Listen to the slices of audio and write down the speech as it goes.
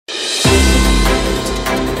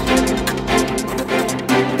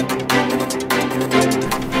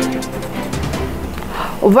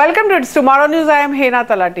Welcome to It's Tomorrow News. I am Hena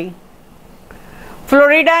Talati.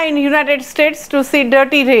 Florida in United States to see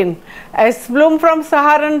dirty rain as plume from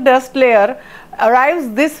Saharan dust layer arrives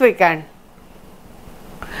this weekend.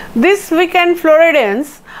 This weekend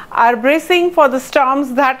Floridians are bracing for the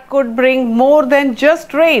storms that could bring more than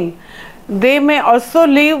just rain. They may also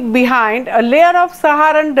leave behind a layer of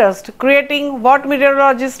Saharan dust, creating what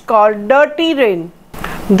meteorologists call dirty rain.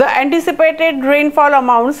 The anticipated rainfall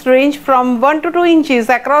amounts range from 1 to 2 inches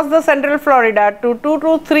across the central Florida to 2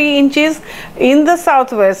 to 3 inches in the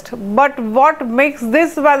southwest. But what makes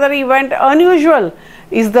this weather event unusual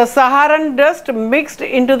is the Saharan dust mixed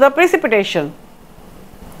into the precipitation.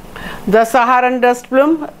 The Saharan dust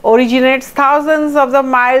plume originates thousands of the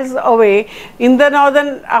miles away in the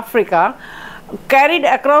northern Africa, carried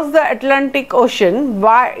across the Atlantic Ocean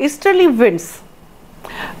by easterly winds.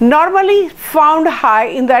 Normally found high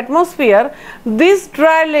in the atmosphere, this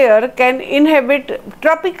dry layer can inhibit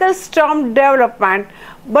tropical storm development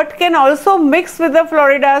but can also mix with the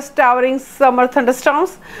Florida's towering summer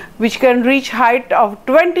thunderstorms, which can reach height of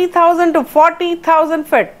 20,000 to 40,000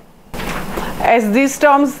 feet. As these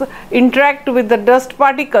storms interact with the dust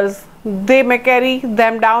particles, they may carry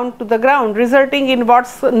them down to the ground, resulting in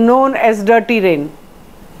what's known as dirty rain.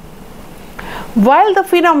 While the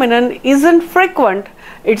phenomenon isn't frequent,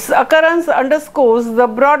 its occurrence underscores the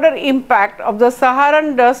broader impact of the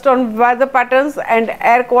Saharan dust on weather patterns and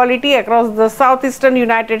air quality across the southeastern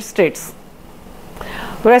United States.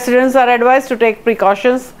 Residents are advised to take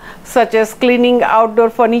precautions such as cleaning outdoor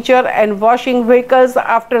furniture and washing vehicles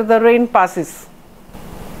after the rain passes.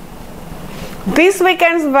 This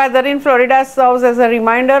weekend's weather in Florida serves as a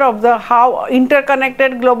reminder of how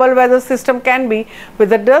interconnected global weather system can be,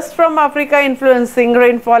 with the dust from Africa influencing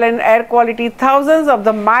rainfall and air quality thousands of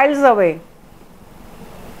the miles away.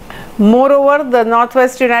 Moreover, the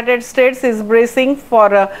northwest United States is bracing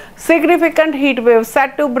for a significant heat wave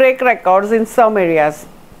set to break records in some areas.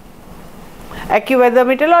 AccuWeather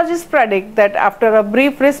meteorologists predict that after a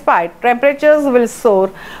brief respite, temperatures will soar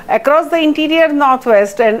across the interior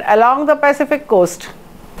northwest and along the Pacific coast.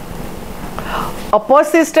 A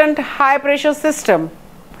persistent high-pressure system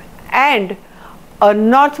and a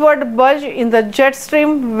northward bulge in the jet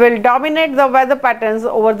stream will dominate the weather patterns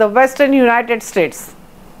over the western United States.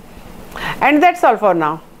 And that's all for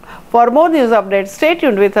now. For more news updates, stay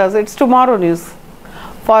tuned with us. It's Tomorrow News.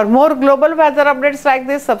 For more global weather updates like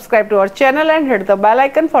this, subscribe to our channel and hit the bell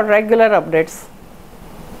icon for regular updates.